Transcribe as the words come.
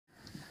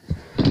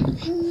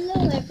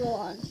Hello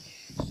everyone.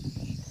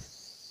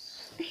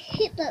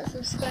 Hit that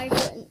subscribe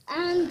button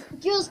and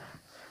just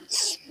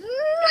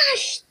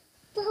smash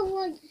the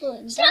like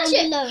button Smash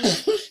down it! below.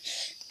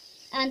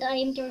 And I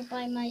am joined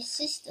by my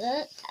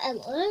sister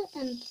Ella,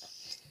 and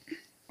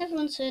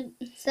everyone said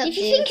if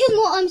you think of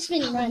what I'm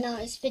spinning right now,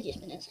 it's fidget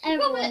spinners.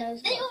 Everyone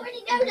knows. They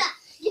already know that.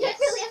 You don't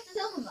really have to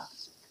tell them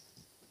that.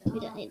 We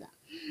don't need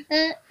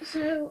that.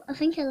 So I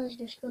think Ella's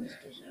just going to do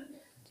something. I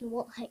don't know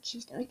what the heck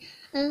she's doing.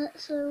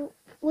 So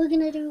we're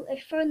gonna do a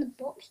throw in the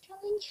box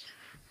challenge.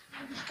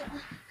 I'm just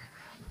gonna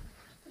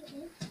put it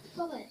in.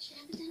 Robert, should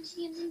I have done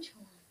CM's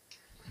intro?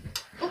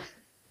 Oh,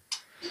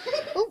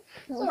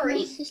 that was Sorry.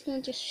 my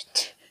sister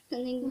just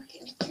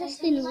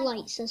testing the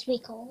lights, as we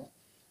call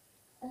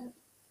it.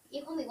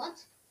 You call me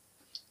what?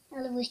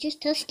 Ella was just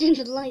testing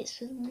the lights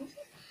for me.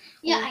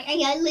 Yeah,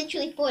 I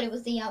literally thought it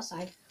was the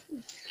outside.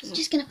 I'm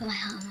just gonna put my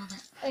hat on,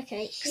 Robert.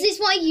 Okay. Because it's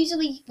what I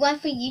usually wear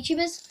for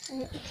YouTubers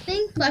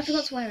thing, but I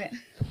forgot to wear it.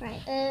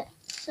 Right.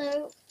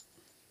 So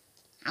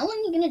How long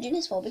are you gonna do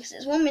this for? Because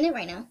it's 1 minute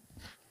right now.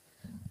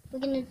 we're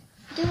gonna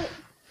do it.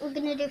 We're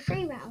gonna do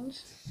 3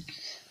 rounds.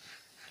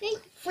 Okay,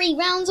 3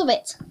 rounds of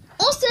it.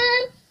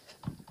 Awesome!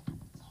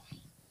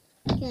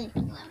 Okay.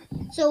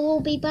 So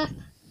we'll be back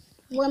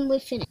when we're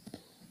finished.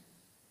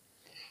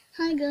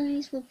 Hi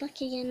guys, we're back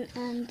again,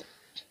 and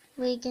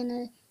we're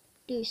gonna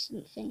do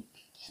something.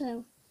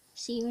 So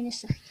see you in a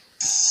sec.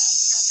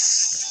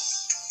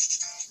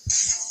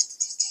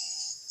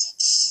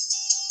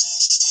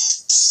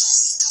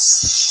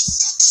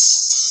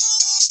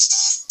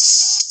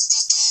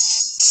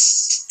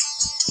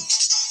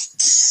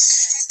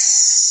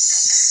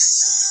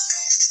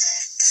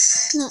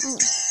 No,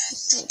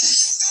 just put it down.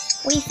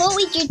 We thought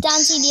we'd do Dan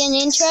TDM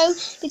intro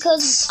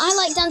because I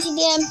like Dan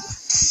TDM.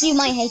 You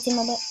might hate him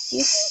a bit. You?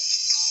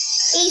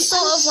 He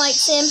sort of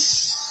likes him.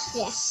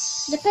 Yeah,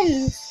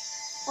 depends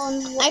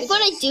on what. I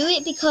thought I'd do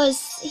it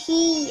because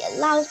he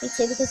allows me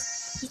to,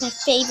 because he's my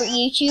favourite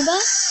YouTuber.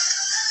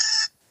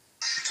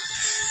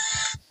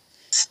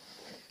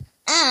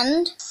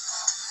 And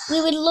we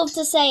would love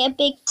to say a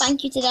big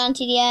thank you to Dan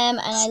TDM,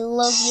 and I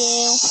love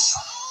you.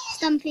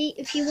 Stumpy,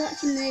 if you're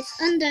watching this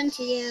and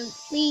TDM,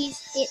 please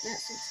hit that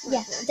subscribe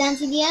Yeah, button. Dan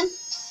TDM,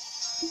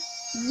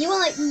 you are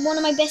like one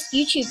of my best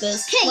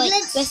YouTubers. Okay, like,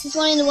 bestest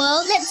one in the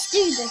world. Let's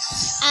do this.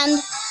 And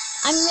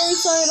I'm really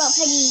sorry about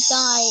Peggy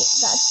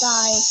that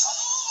died.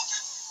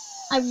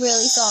 I'm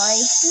really sorry.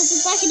 We'll be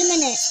back in a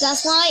minute.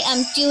 That's why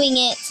I'm doing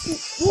it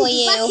We'll for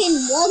be you. back in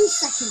 1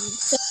 second.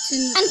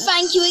 And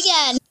thank you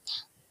again.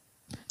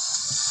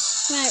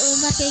 Right,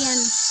 we're back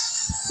again.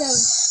 So,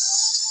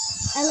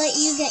 I'll let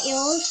you get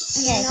yours,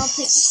 and then I'll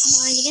pick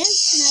mine again.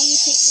 Now you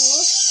pick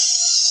yours.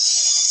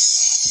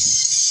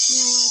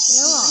 Now I'll pick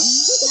You're mine. on.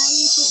 Now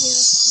you pick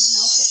yours, and then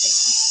I'll pick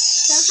this one.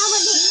 So, how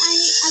many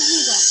have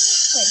you got?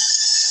 3.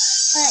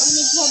 You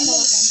need 1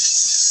 more.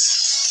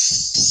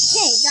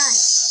 Okay, done.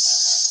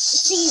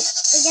 See you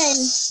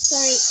again.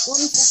 Sorry, 1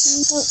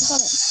 second. Oh,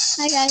 got it.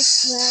 Hi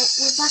guys. Well,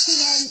 we're back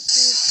again,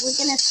 so we're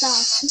gonna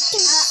start. Don't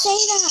say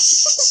that.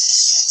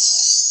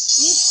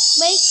 You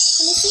wait.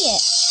 Let me see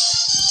it.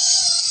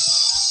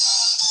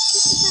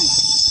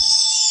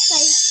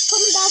 Guys,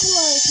 comment down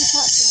below if you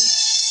can't see.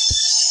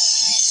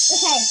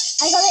 Okay,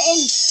 I got it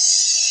in.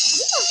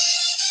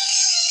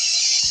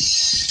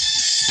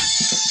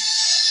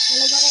 And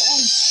I got it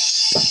in.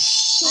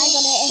 I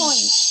got it in.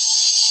 Point.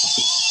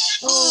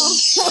 Oh.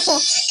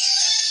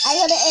 I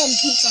got it in.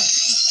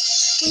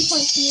 3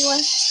 points for you.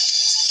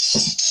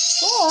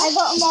 4. I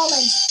got them all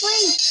in. 3.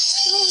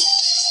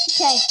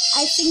 Okay,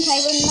 I think I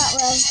win that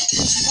round.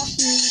 Back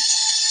in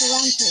for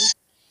round 2.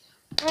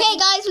 Okay,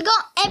 guys, we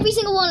got every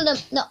single one of them.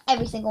 Not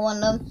every single one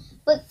of them,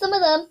 but some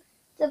of them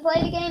to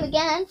play the game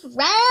again for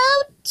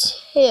round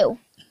 2.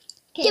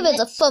 Okay, Give us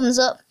a thumbs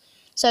up.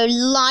 So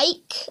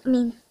like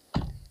and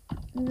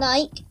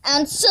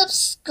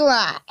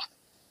subscribe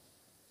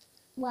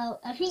Well,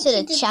 I think to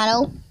the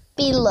channel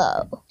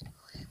below.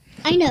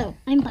 I know,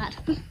 I'm bad.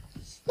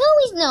 No,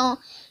 he's not.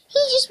 He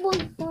just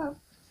won 4 out of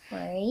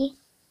 3.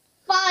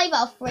 5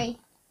 out of 3.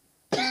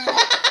 Can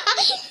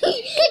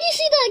you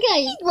see that,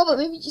 guys? Robert,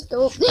 maybe just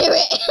go up near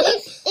it.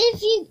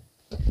 If you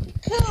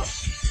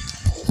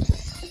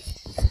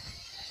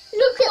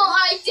Look at what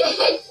I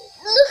did.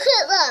 look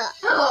at that.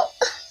 Oh.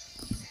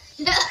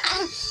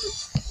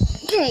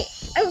 Okay,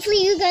 hopefully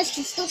you guys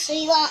can still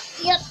see that.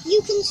 Yep,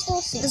 you can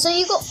still see. So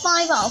you got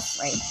 5 out of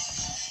 3.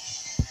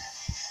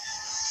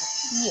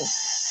 You.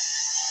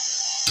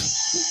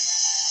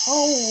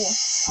 Oh.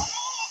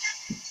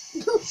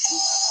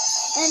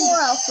 And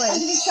 4 out of 3. I'm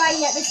gonna try and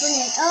get this one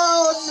in.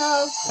 Oh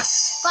no.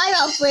 5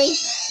 out of 3.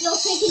 You're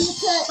taking the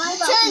turn.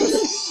 5 out of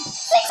 3.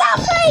 6 out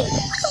of 3. I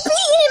can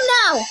beat him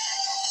now.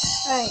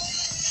 Alright.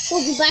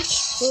 We'll be back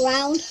for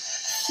round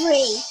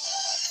 3.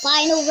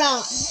 Final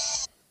round.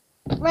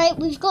 Right,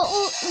 we've got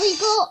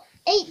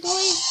 8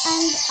 boys,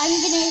 and I'm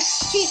gonna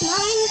choose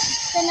mine,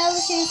 then I'll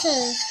choose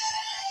hers.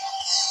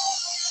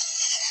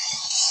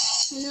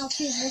 And I'll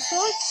choose this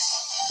one.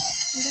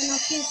 And then I'll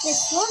choose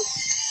this one.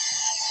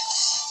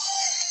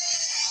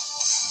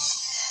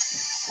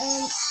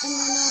 And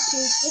then I'll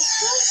choose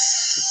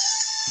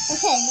this one.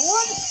 Okay,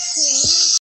 1, 2.